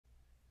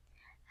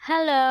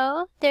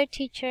Hello, dear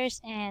teachers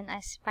and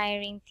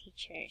aspiring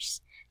teachers.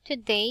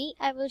 Today,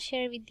 I will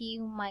share with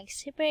you my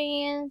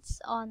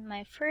experience on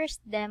my first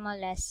demo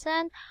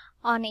lesson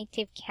on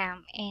native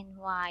camp and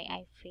why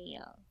I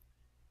failed.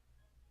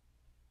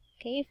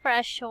 Okay, for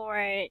a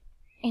short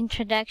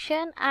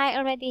introduction, I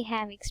already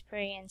have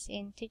experience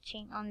in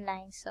teaching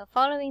online, so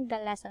following the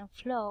lesson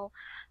flow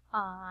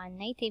on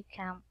native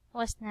camp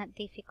was not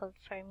difficult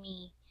for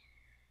me.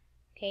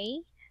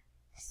 Okay,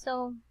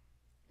 so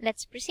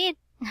let's proceed.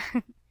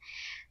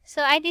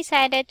 So I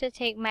decided to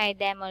take my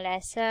demo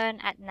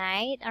lesson at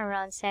night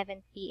around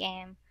 7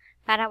 p.m.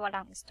 para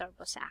walang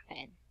istorbo sa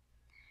akin.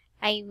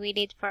 I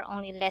waited for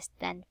only less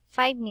than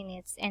 5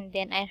 minutes and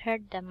then I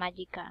heard the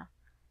magical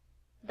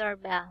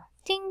doorbell.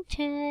 Ting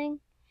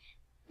ting!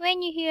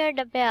 When you hear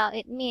the bell,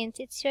 it means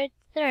it's your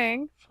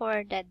turn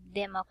for the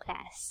demo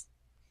class.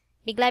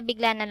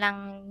 Bigla-bigla na lang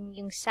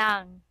yung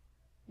sound.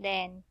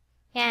 Then,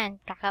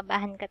 yan,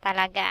 kakabahan ka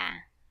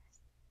talaga.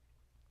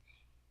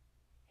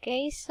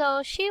 Okay,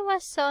 so she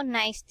was so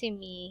nice to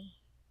me.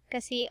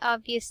 Kasi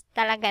obvious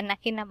talaga na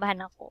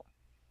kinabahan ako.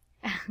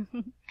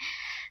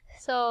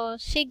 So,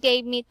 she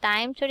gave me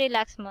time to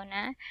relax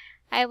muna.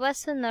 I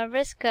was so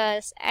nervous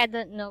because I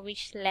don't know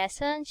which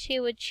lesson she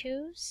would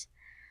choose.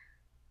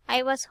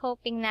 I was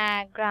hoping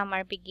na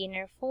grammar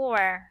beginner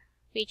 4,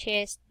 which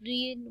is,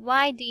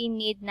 why do you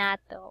need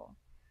NATO?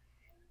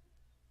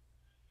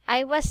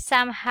 I was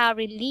somehow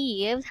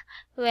relieved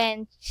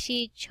when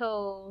she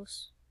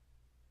chose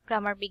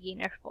grammar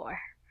beginner 4.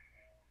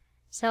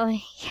 So,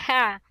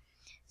 yeah.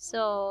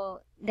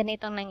 So,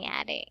 ganitong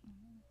nangyari.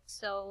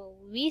 So,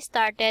 we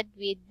started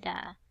with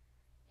the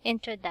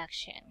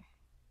introduction.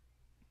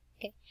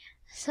 Okay.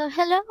 So,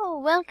 hello!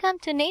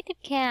 Welcome to Native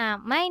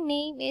Camp. My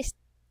name is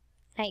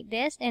like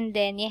this, and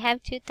then you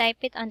have to type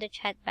it on the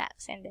chat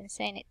box and then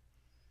send it.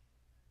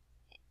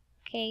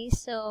 Okay,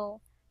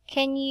 so,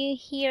 can you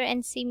hear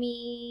and see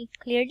me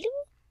clearly?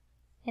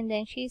 And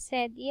then she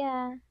said,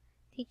 yeah,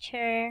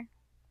 teacher.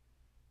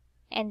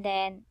 And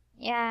then,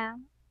 yeah.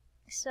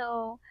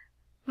 So,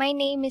 my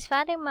name is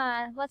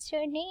Fatima. What's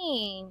your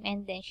name?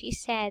 And then she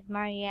said,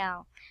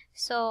 Marielle.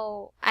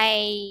 So,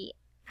 I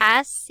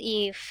asked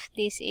if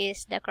this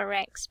is the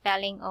correct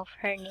spelling of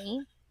her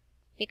name.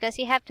 Because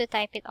you have to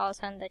type it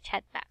also in the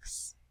chat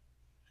box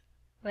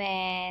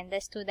when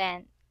the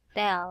student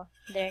tell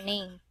their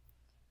name.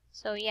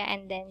 So, yeah.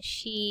 And then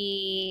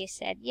she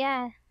said,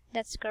 yeah,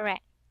 that's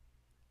correct.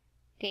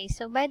 Okay,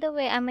 so by the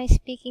way, am I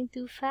speaking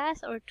too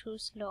fast or too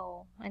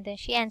slow? And then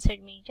she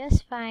answered me,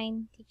 just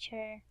fine,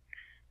 teacher.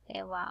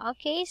 Okay, wow.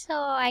 Okay, so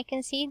I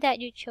can see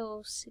that you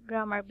chose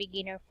grammar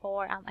beginner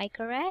 4. Am I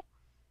correct?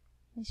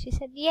 And she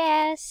said,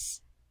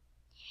 yes.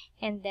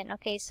 And then,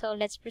 okay, so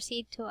let's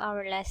proceed to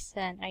our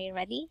lesson. Are you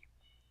ready?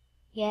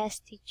 Yes,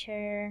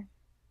 teacher.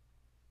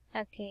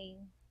 Okay.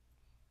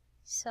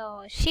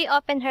 So, she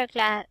opened her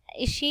camera,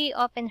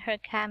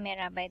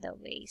 by the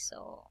way.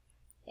 So,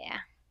 yeah.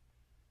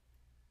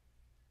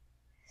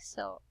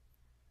 So,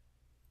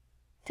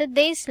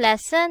 today's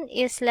lesson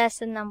is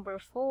lesson number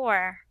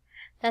 4.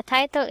 The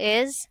title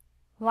is,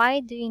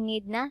 Why do you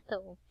need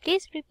NATO?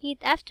 Please repeat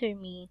after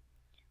me.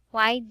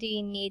 Why do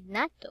you need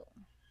NATO?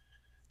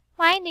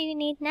 Why do you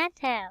need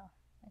NATO?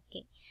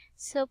 Okay,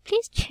 so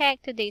please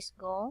check today's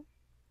goal.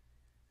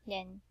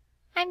 Then,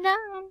 I'm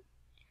done.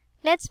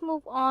 Let's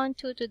move on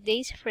to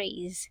today's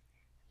phrase.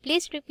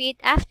 Please repeat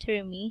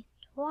after me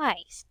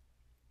twice.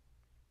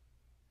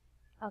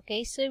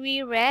 Okay, so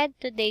we read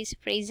today's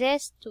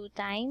phrases 2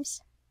 times.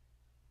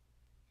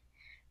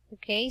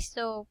 Okay,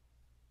 so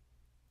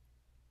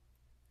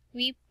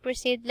we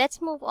proceed.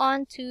 Let's move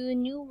on to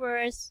new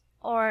words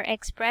or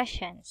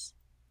expressions.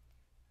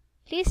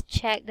 Please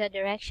check the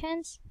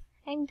directions.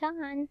 I'm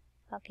done.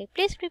 Okay,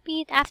 please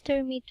repeat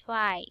after me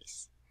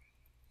twice.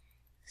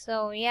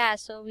 So, yeah,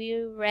 so we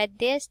read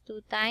this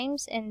 2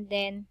 times and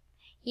then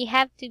you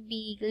have to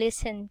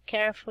listen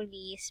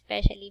carefully,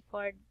 especially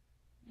for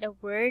the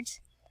words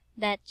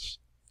that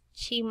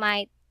she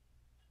might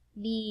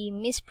be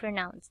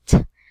mispronounced.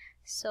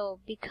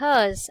 So,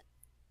 because,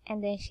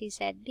 and then she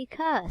said,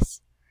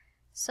 because.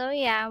 So,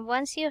 yeah,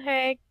 once you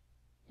heard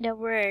the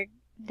word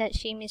that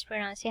she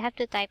mispronounced, you have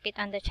to type it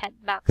on the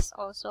chat box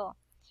also.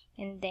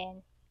 And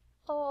then,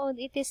 oh,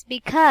 it is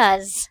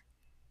because.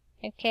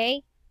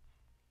 Okay?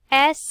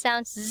 S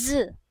sounds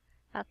Z.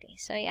 Okay,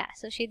 so yeah.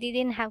 So, she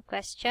didn't have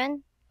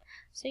question.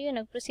 So, yun,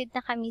 nag-proceed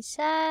na kami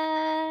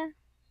sa...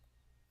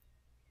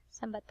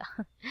 Saan ba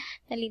to?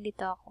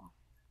 Nalilito ako.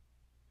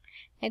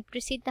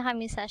 Nag-proceed na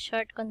kami sa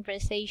short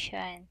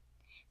conversation.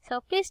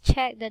 So, please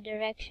check the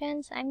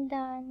directions. I'm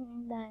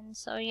done.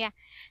 So, yeah.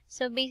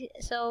 So,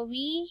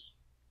 we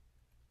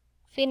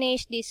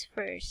finished this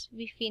first.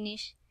 We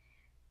finished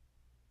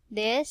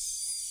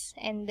this.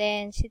 And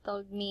then, she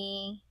told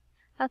me,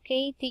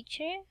 okay,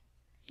 teacher,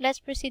 let's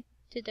proceed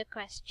to the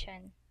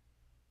question.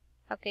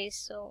 Okay,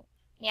 so,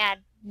 yeah.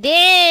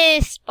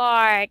 This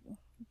part,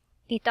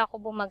 dito ako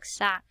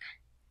bumagsak.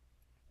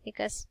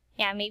 Because,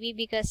 yeah, maybe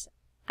because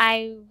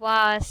I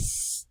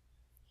was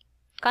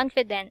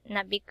confident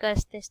na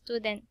because the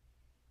student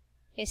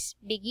is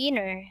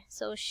beginner,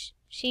 so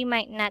she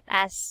might not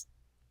ask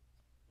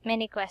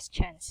many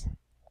questions.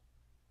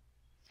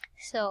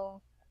 So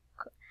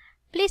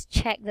please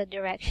check the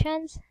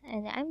directions,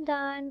 and I'm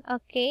done.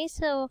 Okay,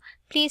 so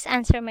please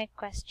answer my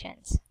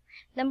questions.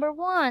 Number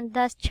 1,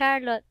 does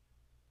Charlotte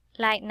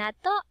like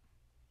natto?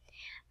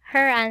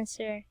 Her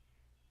answer,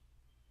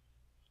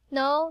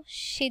 no,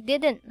 she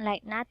didn't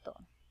like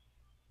natto.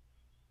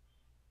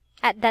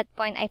 At that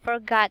point, I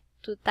forgot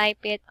to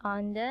type it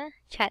on the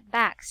chat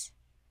box.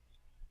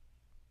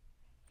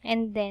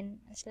 And then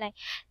it's like,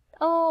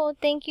 oh,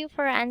 thank you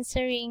for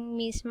answering,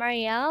 Miss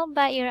Mariel,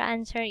 but your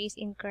answer is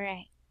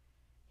incorrect.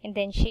 And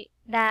then she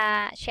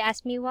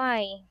asked me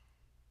why.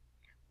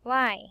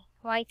 Why,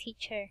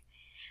 teacher?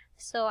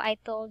 So I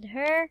told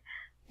her,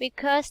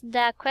 because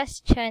the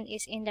question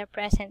is in the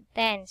present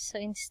tense. So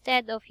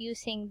instead of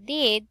using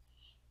did,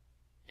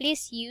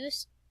 please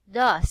use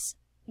does,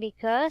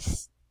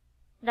 because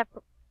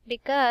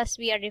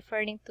we are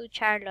referring to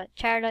Charlotte.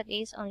 Charlotte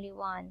is only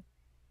one.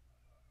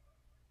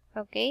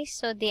 Okay,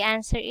 so the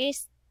answer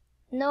is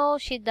no,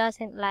 she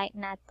doesn't like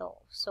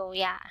natto. So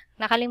yeah,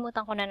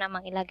 nakalimutan ko na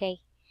namang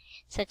ilagay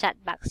sa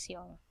chat box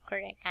yung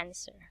correct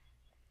answer.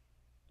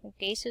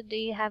 Okay, so do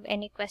you have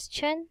any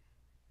question?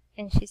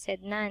 And she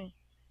said none.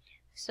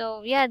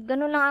 So yeah,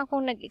 ganun lang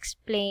akong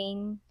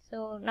nag-explain.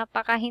 So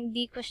napaka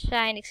hindi ko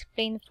siya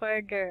in-explain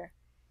further.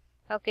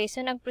 Okay,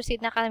 so nag-proceed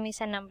na kami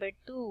sa number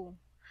 2.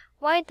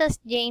 Why does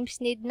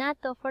James need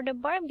natto for the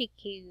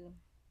barbecue?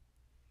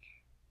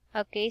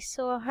 Okay,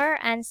 so her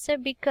answer,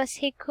 because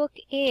he cook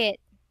it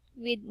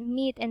with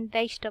meat and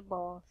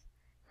vegetables.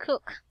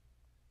 Cook.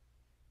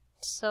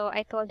 So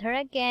I told her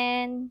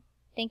again,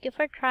 thank you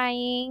for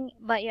trying,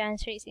 but your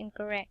answer is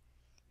incorrect,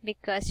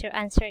 because your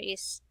answer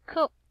is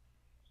cook.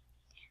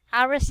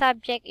 Our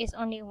subject is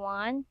only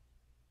one.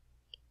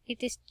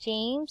 It is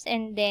James,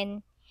 and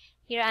then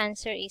your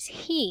answer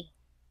is he.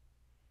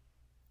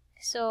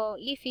 So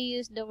if you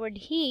use the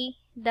word he,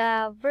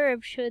 the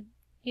verb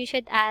you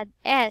should add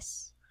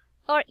s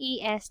or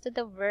es to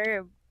the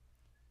verb.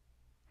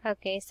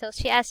 Okay, so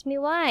she asked me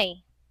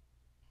why.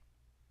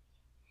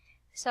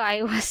 So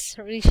I was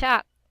really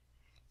shocked.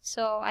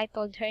 So I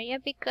told her, yeah,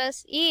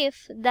 because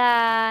if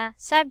the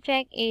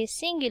subject is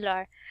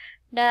singular,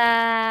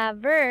 the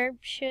verb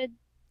should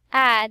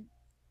add,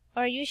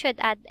 or you should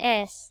add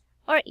s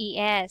or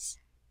es.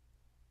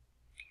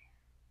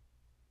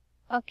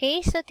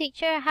 Okay, so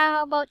teacher,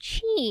 how about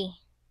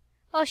she?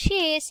 Oh,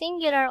 she is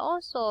singular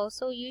also,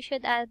 so you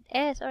should add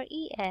s or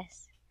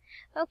es.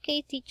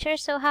 Okay, teacher,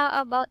 so how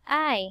about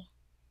I?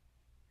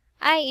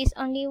 I is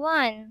only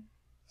one.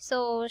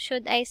 So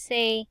should I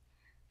say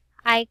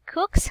I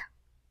cooks?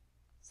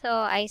 So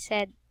I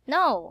said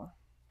no.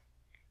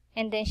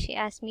 And then she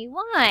asked me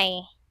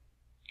why.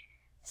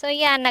 So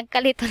yeah,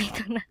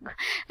 nagkalito-lito na ako.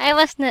 I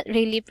was not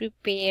really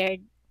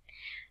prepared.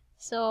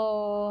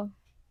 So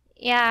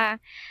yeah,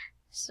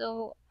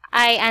 so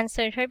I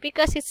answered her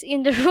because it's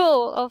in the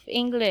rule of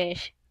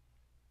English.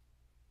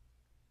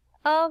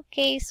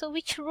 Okay, so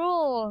which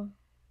rule?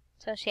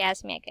 So she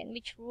asked me again,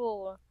 which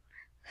rule?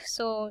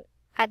 So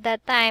at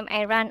that time,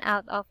 I ran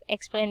out of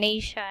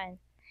explanation.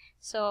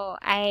 So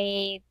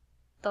I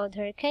told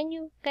her, can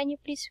you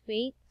please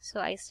wait? So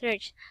I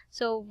searched.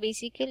 So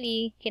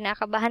basically,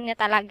 kinakabahan nga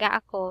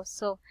talaga ako.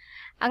 So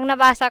ang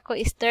nabasa ko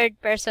is third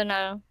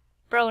personal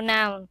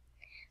pronoun.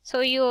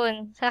 So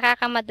yun, sa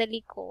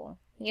kakamadali ko,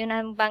 yun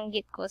ang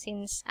banggit ko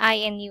since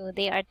I and you,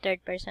 they are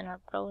third personal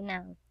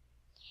pronoun.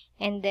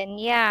 And then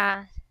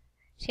yeah,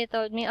 she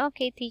told me,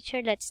 okay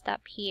teacher, let's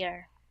stop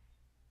here.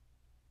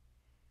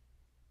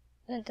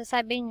 So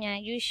sabi niya,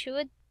 you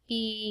should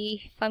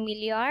be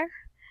familiar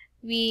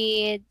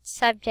with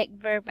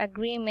subject-verb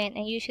agreement,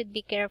 and you should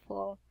be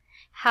careful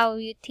how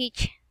you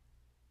teach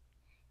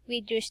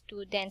with your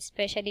students,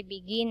 especially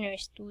beginner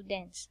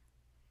students.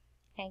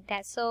 Like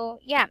that. So,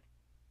 yeah.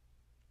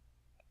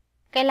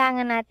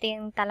 Kailangan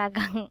natin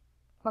talagang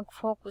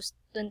mag-focus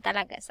dun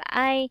talaga sa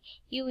I,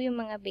 you,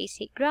 yung mga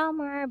basic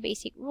grammar,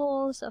 basic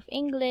rules of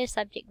English,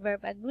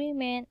 subject-verb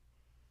agreement.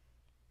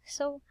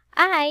 So,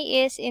 I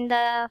is in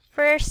the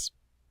first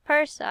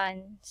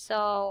person.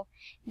 So,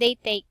 they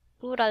take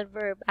plural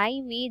verb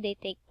IV, they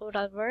take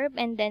plural verb,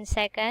 and then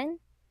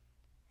second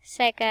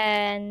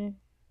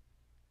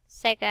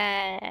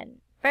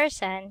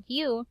person,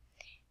 you,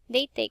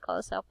 they take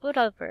also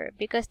plural verb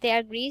because they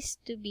agrees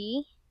to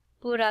be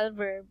plural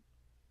verb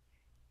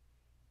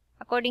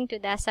according to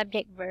the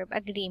subject-verb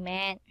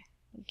agreement.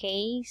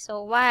 Okay,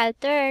 so while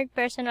third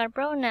personal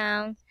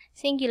pronouns,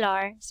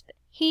 singular,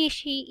 he,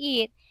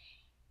 she, it,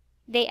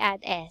 they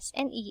add s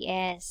and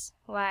es,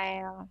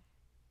 while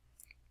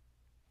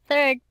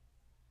third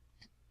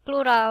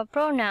plural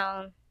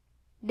pronoun,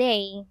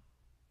 they,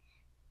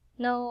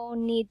 no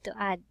need to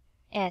add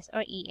s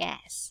or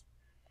es.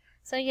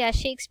 So yeah,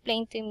 she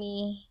explained to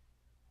me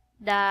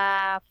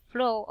the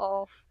flow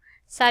of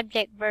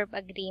subject-verb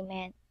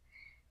agreement.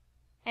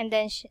 And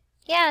then she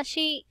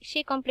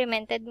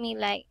complimented me,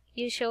 like,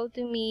 you showed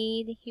to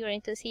me your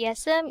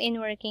enthusiasm in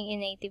working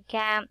in native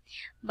camp,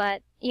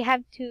 but you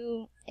have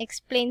to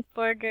explain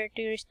further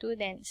to your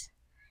students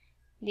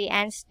the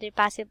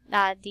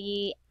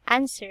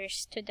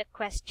answers to the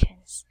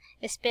questions,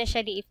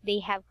 especially if they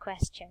have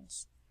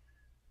questions.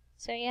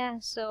 So yeah,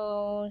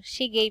 so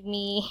she gave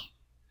me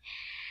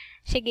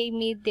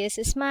this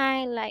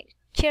smile, like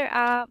cheer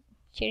up,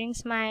 cheering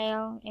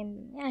smile,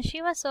 and yeah,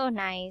 she was so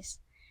nice.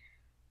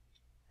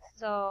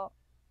 So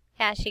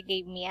yeah, she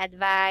gave me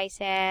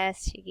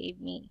advices, she gave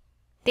me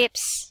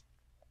tips.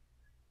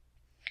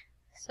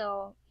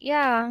 So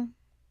yeah,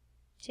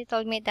 she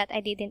told me that I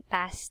didn't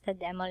pass the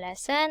demo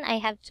lesson. I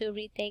have to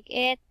retake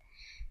it.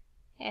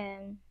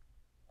 And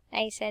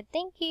I said,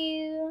 thank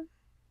you.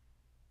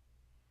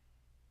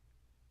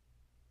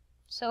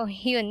 So,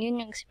 yun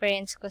yung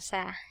experience ko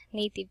sa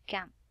native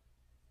camp.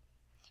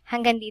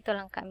 Hanggang dito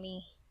lang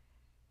kami.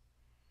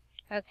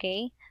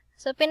 Okay?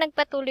 So,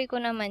 pinagpatuloy ko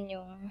naman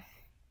yung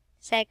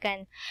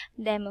second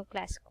demo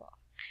class ko.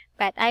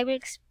 But I will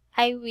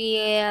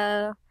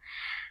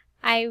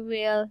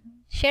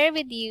share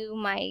with you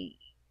my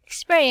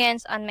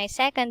experience on my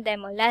second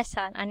demo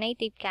lesson on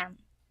native camp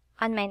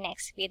on my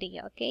next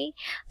video, okay?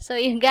 So,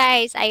 you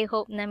guys, I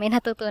hope na may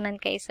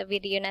natutunan kayo sa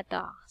video na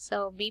to.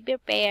 So, be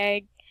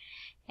prepared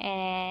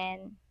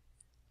and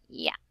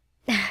yeah.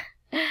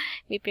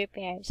 Be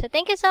prepared. So,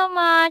 thank you so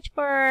much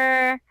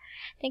for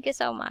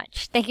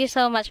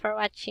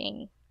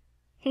watching.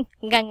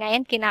 Hanggang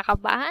ngayon,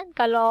 kinakabahan,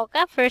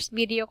 kaloka. First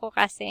video ko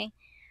kasi.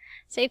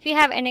 So, if you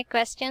have any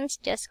questions,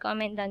 just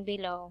comment down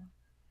below.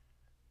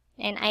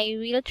 And I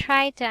will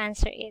try to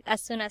answer it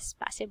as soon as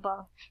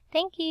possible.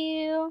 Thank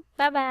you.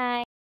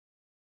 Bye-bye.